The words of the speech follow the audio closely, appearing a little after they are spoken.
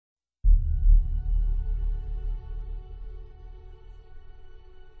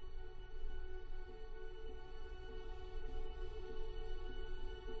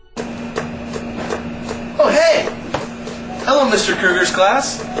Mr. Kruger's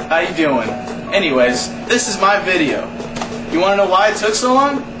class. How you doing? Anyways, this is my video. You want to know why it took so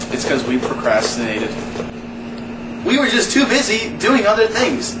long? It's because we procrastinated. We were just too busy doing other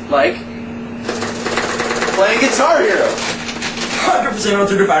things, like playing Guitar Hero. 100% on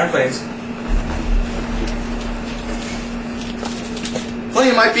Tutor Pattern Planes.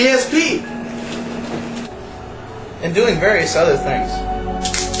 Playing my PSP. And doing various other things.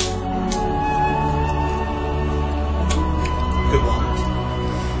 Good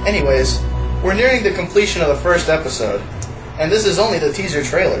one. Anyways, we're nearing the completion of the first episode, and this is only the teaser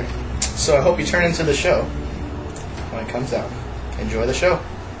trailer, so I hope you turn into the show when it comes out. Enjoy the show.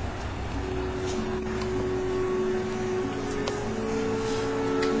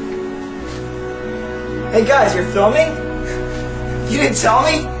 Hey guys, you're filming? You didn't tell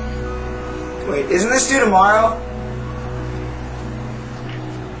me? Wait, isn't this due tomorrow?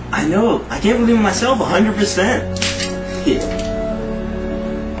 I know. I can't believe it myself 100%. Yeah.